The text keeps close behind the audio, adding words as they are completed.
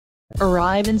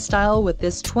Arrive in style with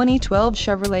this 2012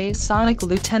 Chevrolet Sonic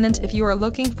Lieutenant. If you are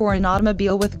looking for an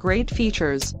automobile with great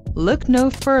features, look no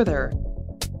further.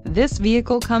 This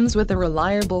vehicle comes with a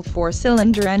reliable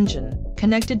 4-cylinder engine,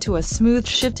 connected to a smooth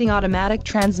shifting automatic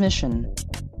transmission.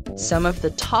 Some of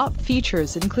the top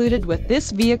features included with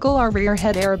this vehicle are rear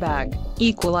head airbag,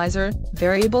 equalizer,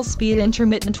 variable speed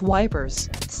intermittent wipers,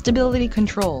 stability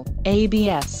control,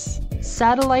 ABS,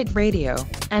 satellite radio,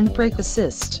 and brake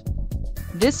assist.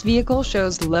 This vehicle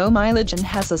shows low mileage and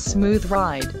has a smooth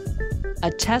ride.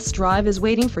 A test drive is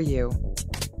waiting for you.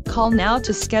 Call now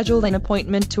to schedule an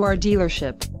appointment to our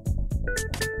dealership.